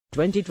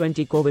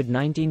2020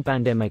 COVID-19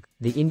 pandemic,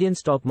 the Indian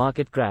stock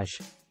market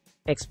crash.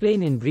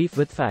 Explain in brief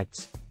with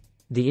facts.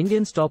 The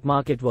Indian stock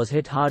market was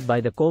hit hard by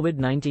the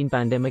COVID-19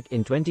 pandemic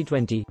in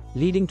 2020,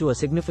 leading to a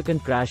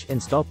significant crash in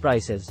stock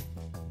prices.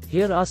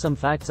 Here are some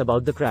facts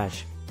about the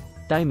crash.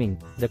 Timing: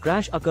 the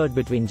crash occurred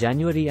between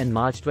January and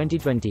March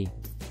 2020.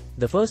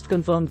 The first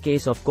confirmed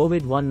case of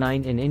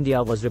COVID-19 in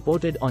India was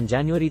reported on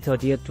January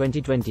 30,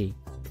 2020.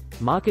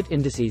 Market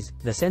indices: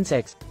 the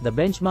Sensex, the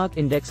benchmark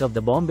index of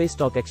the Bombay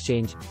Stock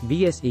Exchange,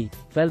 BSE,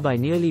 fell by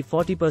nearly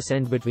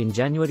 40% between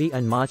January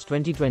and March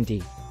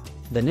 2020.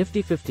 The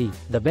Nifty 50,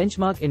 the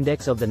benchmark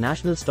index of the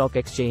National Stock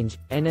Exchange,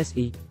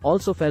 NSE,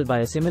 also fell by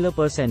a similar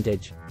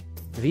percentage.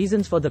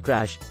 Reasons for the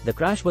crash: the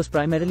crash was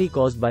primarily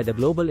caused by the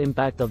global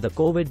impact of the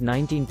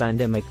COVID-19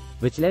 pandemic,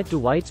 which led to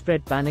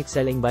widespread panic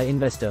selling by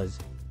investors.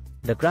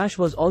 The crash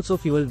was also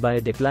fueled by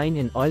a decline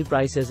in oil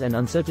prices and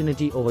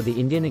uncertainty over the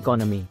Indian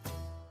economy.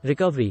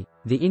 Recovery: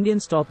 the Indian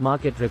stock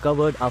market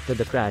recovered after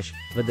the crash,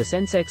 with the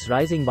Sensex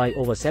rising by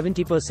over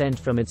 70%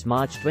 from its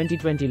March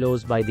 2020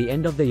 lows by the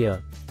end of the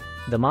year.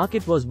 The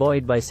market was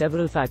buoyed by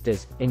several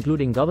factors,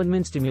 including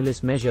government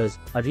stimulus measures,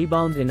 a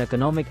rebound in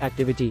economic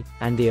activity,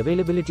 and the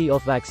availability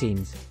of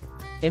vaccines.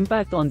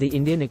 Impact on the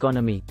Indian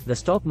economy: the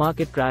stock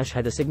market crash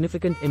had a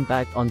significant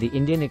impact on the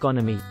Indian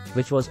economy,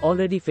 which was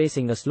already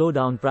facing a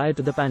slowdown prior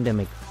to the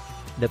pandemic.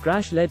 The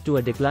crash led to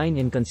a decline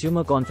in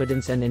consumer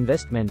confidence and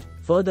investment,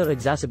 further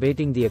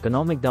exacerbating the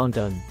economic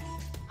downturn.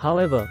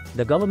 However,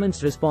 the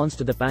government's response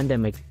to the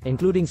pandemic,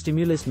 including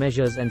stimulus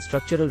measures and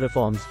structural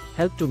reforms,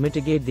 helped to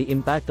mitigate the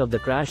impact of the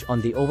crash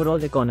on the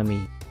overall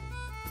economy.